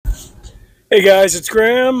Hey guys, it's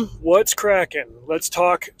Graham. What's cracking? Let's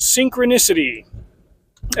talk synchronicity.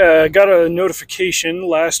 Got a notification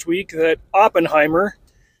last week that Oppenheimer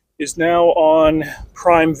is now on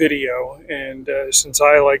Prime Video, and since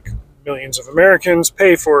I, like millions of Americans,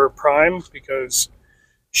 pay for Prime because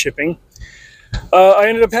shipping, I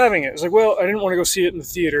ended up having it. It's like, well, I didn't want to go see it in the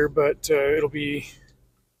theater, but it'll be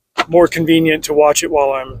more convenient to watch it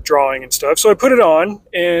while I'm drawing and stuff. So I put it on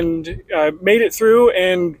and made it through,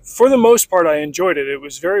 and for the most part, I enjoyed it. It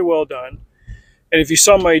was very well done. And if you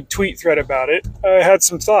saw my tweet thread about it, I had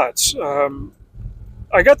some thoughts.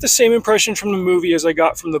 I got the same impression from the movie as I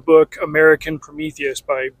got from the book American Prometheus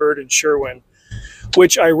by Bird and Sherwin,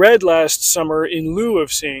 which I read last summer in lieu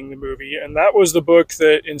of seeing the movie, and that was the book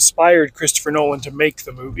that inspired Christopher Nolan to make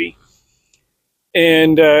the movie.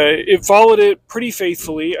 And it followed it pretty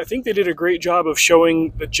faithfully. I think they did a great job of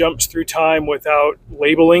showing the jumps through time without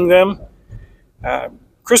labeling them.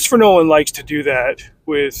 Christopher Nolan likes to do that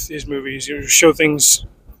with his movies. You show things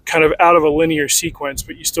kind of out of a linear sequence,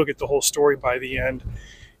 but you still get the whole story by the end.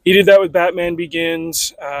 He did that with Batman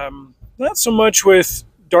Begins. Not so much with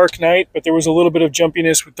Dark Knight, but there was a little bit of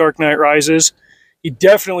jumpiness with Dark Knight Rises. He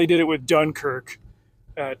definitely did it with Dunkirk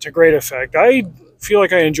to great effect. I feel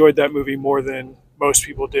like I enjoyed that movie more than most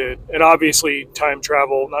people did. And obviously time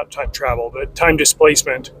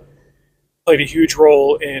displacement played a huge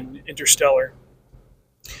role in Interstellar.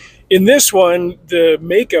 In this one, the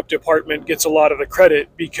makeup department gets a lot of the credit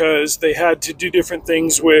because they had to do different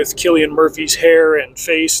things with Cillian Murphy's hair and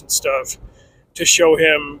face and stuff to show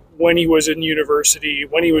him when he was in university,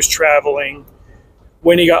 when he was traveling,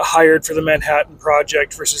 when he got hired for the Manhattan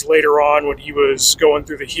Project versus later on when he was going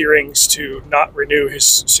through the hearings to not renew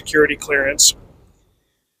his security clearance.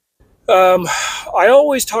 I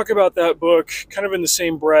always talk about that book kind of in the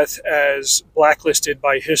same breath as Blacklisted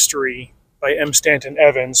by History by M. Stanton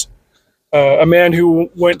Evans, a man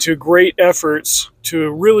who went to great efforts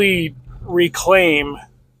to really reclaim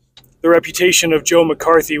the reputation of Joe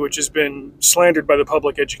McCarthy, which has been slandered by the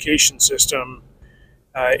public education system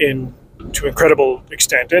to incredible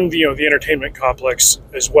extent, and the entertainment complex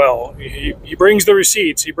as well. He brings the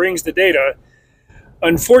receipts, he brings the data.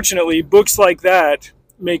 Unfortunately, books like that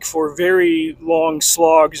make for very long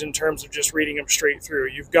slogs in terms of just reading them straight through.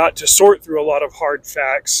 You've got to sort through a lot of hard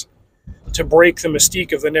facts to break the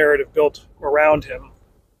mystique of the narrative built around him.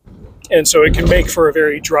 And so it can make for a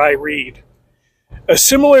very dry read. A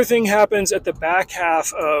similar thing happens at the back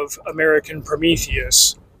half of American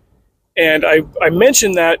Prometheus. And I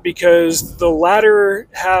mention that because the latter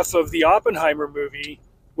half of the Oppenheimer movie,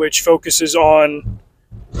 which focuses on,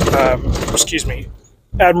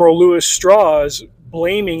 Admiral Louis Strauss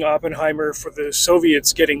blaming Oppenheimer for the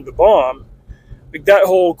Soviets getting the bomb, like that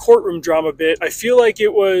whole courtroom drama bit, I feel like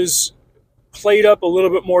it was played up a little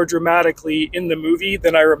bit more dramatically in the movie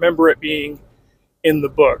than I remember it being in the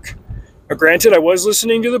book. Now, granted, I was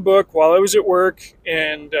listening to the book while I was at work,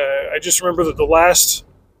 and I just remember that the last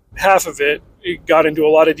half of it got into a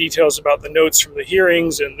lot of details about the notes from the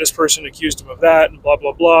hearings, and this person accused him of that, and blah,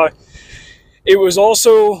 blah, blah. It was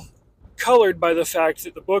also colored by the fact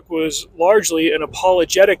that the book was largely an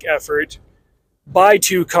apologetic effort by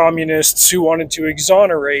two communists who wanted to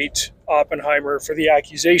exonerate Oppenheimer for the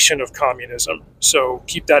accusation of communism. So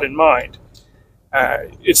keep that in mind.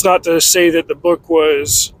 It's not to say that the book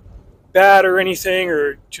was bad or anything,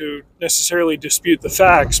 or to necessarily dispute the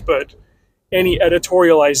facts, but any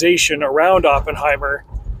editorialization around Oppenheimer,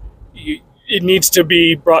 it needs to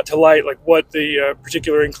be brought to light, like what the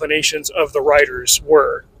particular inclinations of the writers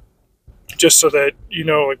were, just so that you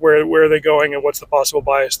know, like where are they going and what's the possible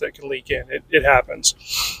bias that can leak in. It happens.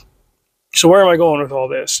 So where am I going with all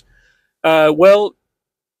this? Well,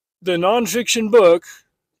 the nonfiction book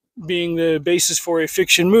being the basis for a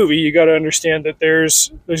fiction movie, you got to understand that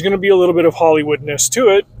there's going to be a little bit of Hollywoodness to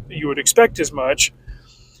it. You would expect as much.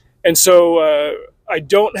 And so I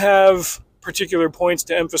don't have particular points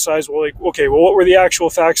to emphasize, well, like, okay, well, what were the actual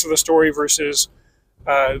facts of the story versus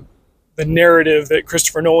the narrative that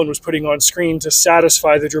Christopher Nolan was putting on screen to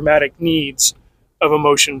satisfy the dramatic needs of a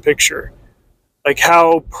motion picture? Like,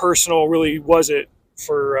 how personal really was it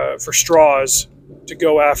for Strauss to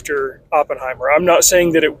go after Oppenheimer? I'm not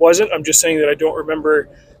saying that it wasn't. I'm just saying that I don't remember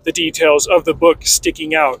the details of the book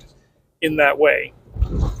sticking out in that way.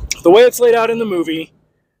 The way it's laid out in the movie,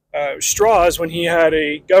 Strauss, when he had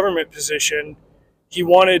a government position, he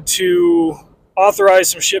wanted to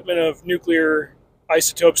authorize some shipment of nuclear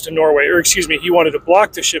isotopes to Norway, or excuse me, he wanted to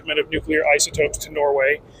block the shipment of nuclear isotopes to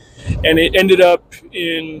Norway, and it ended up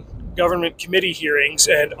in government committee hearings,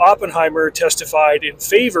 and Oppenheimer testified in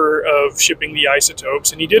favor of shipping the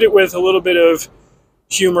isotopes, and he did it with a little bit of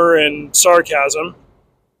humor and sarcasm,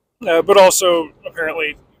 but also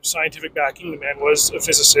apparently scientific backing. The man was a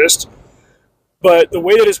physicist. But the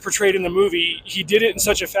way that it's portrayed in the movie, he did it in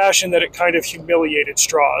such a fashion that it kind of humiliated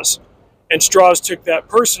Strauss. And Strauss took that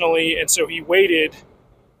personally, and so he waited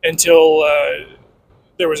until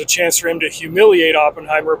there was a chance for him to humiliate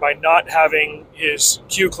Oppenheimer by not having his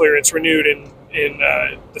Q clearance renewed in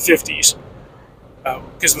the 50s,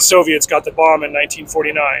 because the Soviets got the bomb in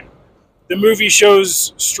 1949. The movie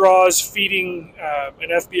shows Strauss feeding an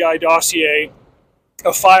FBI dossier,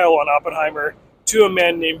 a file on Oppenheimer, to a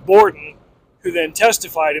man named Borden, who then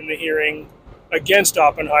testified in the hearing against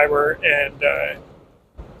Oppenheimer, and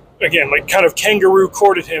again, like kind of kangaroo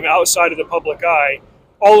courted him outside of the public eye.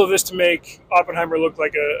 All of this to make Oppenheimer look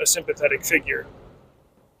like a sympathetic figure.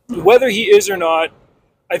 Whether he is or not,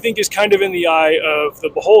 I think is kind of in the eye of the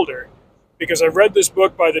beholder, because I've read this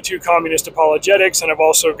book by the two communist apologetics, and I've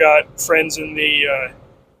also got friends in the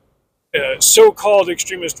so-called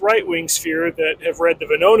extremist right-wing sphere that have read the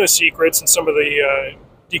Venona secrets and some of the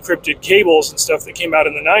decrypted cables and stuff that came out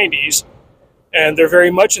in the 90s, and they're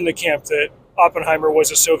very much in the camp that Oppenheimer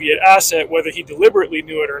was a Soviet asset, whether he deliberately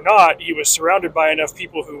knew it or not. He was surrounded by enough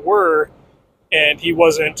people who were, and he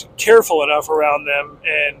wasn't careful enough around them,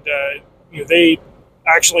 and they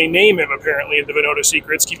actually name him apparently in the Venona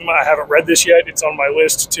secrets. Keep in mind, I haven't read this yet, it's on my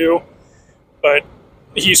list too, but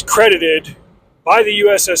he's credited by the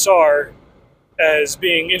USSR as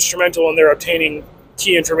being instrumental in their obtaining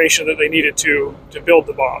key information that they needed to build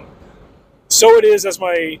the bomb. So it is, as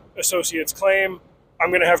my associates claim. I'm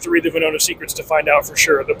going to have to read the Venona secrets to find out for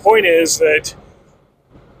sure. The point is that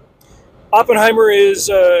Oppenheimer is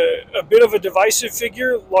a bit of a divisive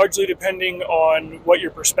figure, largely depending on what your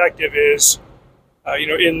perspective is.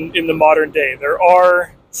 In the modern day, there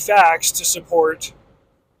are facts to support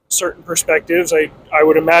certain perspectives. I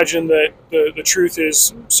would imagine that the truth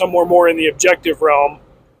is somewhere more in the objective realm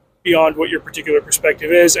beyond what your particular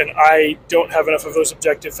perspective is, and I don't have enough of those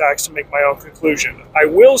objective facts to make my own conclusion. I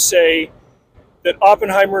will say that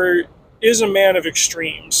Oppenheimer is a man of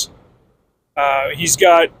extremes. He's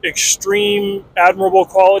got extreme admirable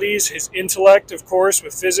qualities. His intellect, of course,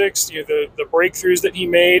 with physics, the breakthroughs that he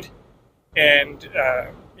made, and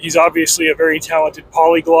he's obviously a very talented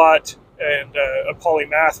polyglot and a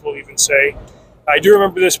polymath, we'll even say. I do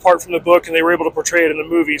remember this part from the book, and they were able to portray it in the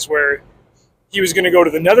movies, where he was going to go to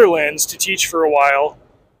the Netherlands to teach for a while,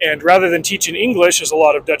 and rather than teach in English, as a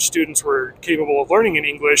lot of Dutch students were capable of learning in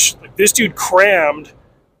English, this dude crammed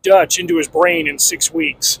Dutch into his brain in 6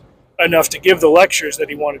 weeks, enough to give the lectures that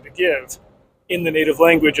he wanted to give in the native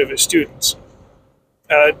language of his students.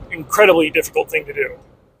 Incredibly difficult thing to do.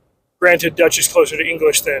 Granted, Dutch is closer to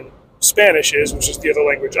English than Spanish is, which is the other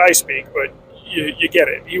language I speak, but you get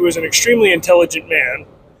it. He was an extremely intelligent man.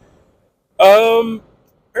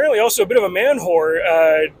 Apparently also a bit of a man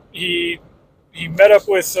whore. He met up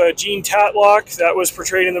with Jean Tatlock. That was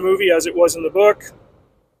portrayed in the movie as it was in the book.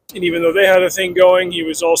 And even though they had a thing going, he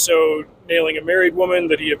was also nailing a married woman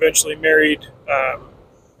that he eventually married,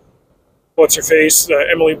 what's-her-face,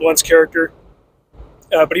 Emily Blunt's character.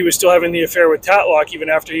 But he was still having the affair with Tatlock even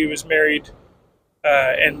after he was married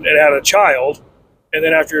and had a child. And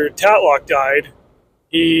then after Tatlock died,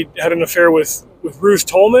 he had an affair with Ruth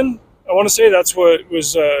Tolman. I want to say that's what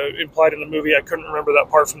was implied in the movie. I couldn't remember that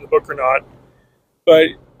part from the book or not. But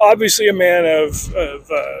obviously a man of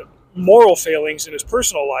moral failings in his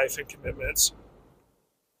personal life and commitments.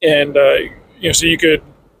 And, so you could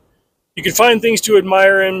find things to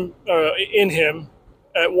admire in him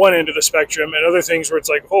at one end of the spectrum, and other things where it's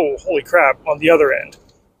like, oh, holy crap, on the other end.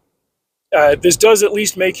 This does at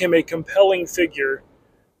least make him a compelling figure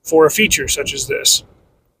for a feature such as this.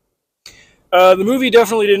 The movie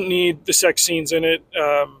definitely didn't need the sex scenes in it.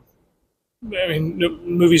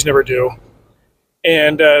 Movies never do.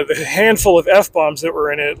 And the handful of F-bombs that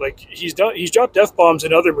were in it, like, he's dropped F-bombs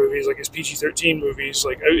in other movies, like his PG-13 movies.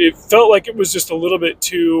 Like, it felt like it was just a little bit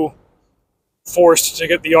too forced to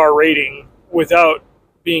get the R rating without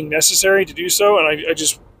being necessary to do so. And I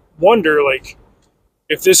just wonder, like,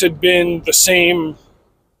 if this had been the same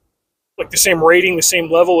rating, the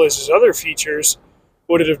same level as his other features,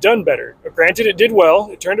 would it have done better? Granted, it did well.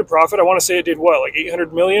 It turned a profit. I want to say it did well, like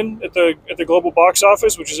 $800 million at the global box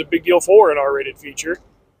office, which is a big deal for an R-rated feature.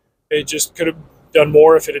 It just could have done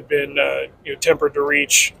more if it had been tempered to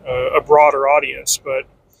reach a broader audience. But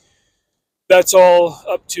that's all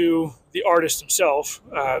up to the artist himself.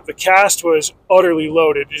 The cast was utterly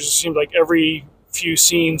loaded. It just seemed like every few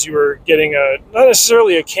scenes you were getting not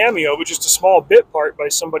necessarily a cameo, but just a small bit part by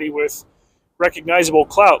somebody with recognizable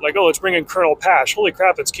clout. Like, oh, let's bring in Colonel Pash. Holy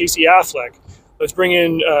crap, that's Casey Affleck. Let's bring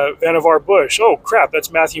in Vannevar Bush. Oh, crap,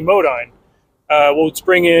 that's Matthew Modine. Well, let's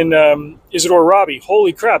bring in Isidore Robbie.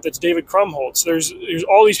 Holy crap, that's David Krumholtz. There's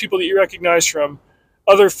all these people that you recognize from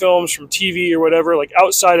other films, from TV or whatever, like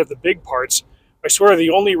outside of the big parts. I swear the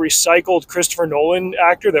only recycled Christopher Nolan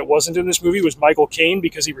actor that wasn't in this movie was Michael Caine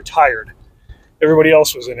because he retired. Everybody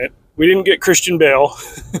else was in it. We didn't get Christian Bale.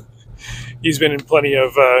 He's been in plenty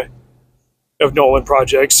of Nolan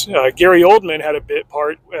projects. Gary Oldman had a bit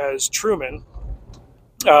part as Truman.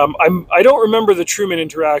 I don't remember the Truman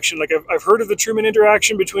interaction. Like I've heard of the Truman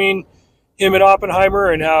interaction between him and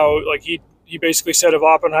Oppenheimer, and how like he basically said of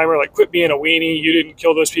Oppenheimer, like, quit being a weenie. You didn't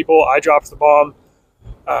kill those people. I dropped the bomb.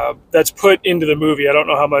 That's put into the movie. I don't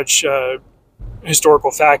know how much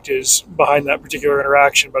historical fact is behind that particular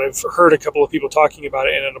interaction, but I've heard a couple of people talking about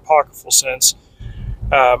it in an apocryphal sense.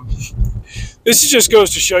 This just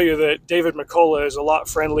goes to show you that David McCullough is a lot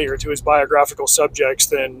friendlier to his biographical subjects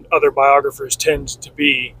than other biographers tend to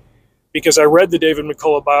be, because I read the David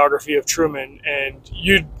McCullough biography of Truman, and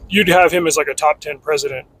you'd have him as like a top 10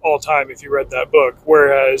 president all time if you read that book,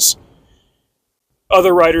 whereas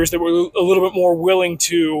other writers that were a little bit more willing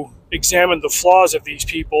to examine the flaws of these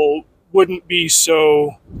people wouldn't be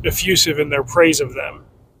so effusive in their praise of them.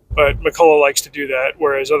 But McCullough likes to do that,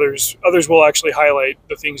 whereas others will actually highlight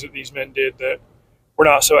the things that these men did that were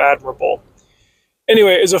not so admirable.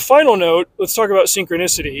 Anyway, as a final note, let's talk about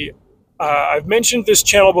synchronicity. I've mentioned this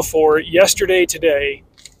channel before, Yesterday Today.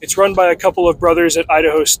 It's run by a couple of brothers at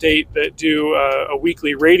Idaho State that do a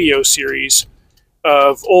weekly radio series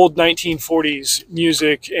of old 1940s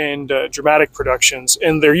music and dramatic productions,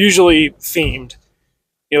 and they're usually themed.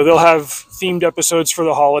 You know, they'll have themed episodes for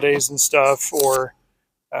the holidays and stuff, or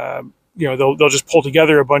you know, they'll just pull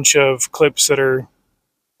together a bunch of clips that are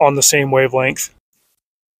on the same wavelength,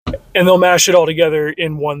 and they'll mash it all together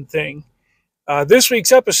in one thing. This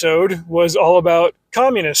week's episode was all about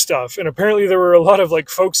communist stuff, and apparently there were a lot of like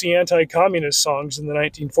folksy anti-communist songs in the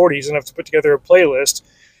 1940s, and I have to put together a playlist,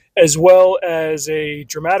 as well as a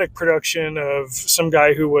dramatic production of some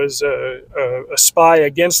guy who was a spy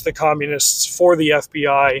against the communists for the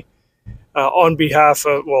FBI, on behalf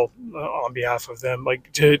of them, like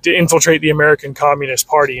to infiltrate the American Communist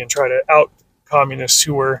Party and try to out communists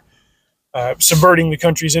who were subverting the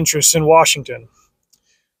country's interests in Washington.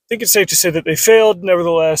 I think it's safe to say that they failed.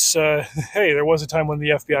 Nevertheless, hey, there was a time when the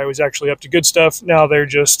FBI was actually up to good stuff. Now they're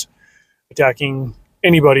just attacking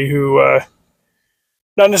anybody who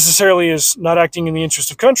not necessarily is not acting in the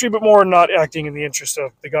interest of country, but more not acting in the interest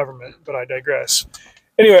of the government. But I digress.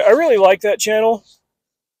 Anyway, I really like that channel.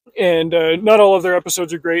 And not all of their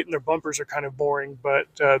episodes are great, and their bumpers are kind of boring, but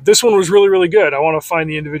this one was really, really good. I want to find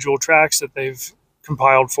the individual tracks that they've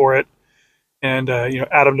compiled for it and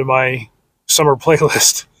add them to my summer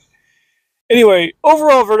playlist. Anyway,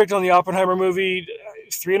 overall verdict on the Oppenheimer movie,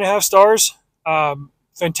 3.5 stars.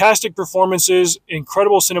 Fantastic performances,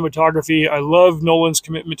 incredible cinematography. I love Nolan's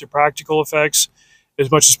commitment to practical effects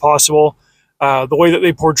as much as possible. The way that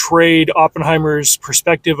they portrayed Oppenheimer's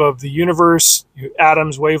perspective of the universe,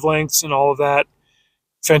 atoms, wavelengths, and all of that.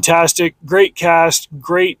 Fantastic. Great cast,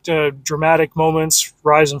 great dramatic moments,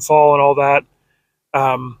 rise and fall and all that.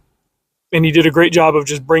 And he did a great job of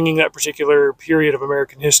just bringing that particular period of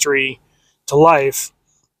American history to life.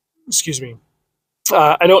 Excuse me.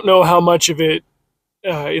 I don't know how much of it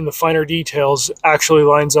in the finer details actually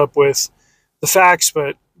lines up with the facts,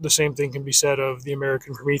 but the same thing can be said of the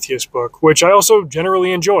American Prometheus book, which I also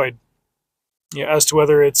generally enjoyed. Yeah, as to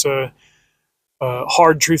whether it's a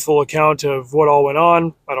hard, truthful account of what all went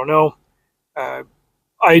on, I don't know.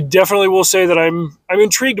 I definitely will say that I'm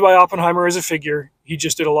intrigued by Oppenheimer as a figure. He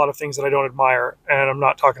just did a lot of things that I don't admire, and I'm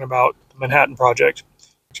not talking about the Manhattan Project.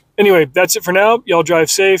 Anyway, that's it for now. Y'all drive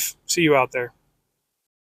safe. See you out there.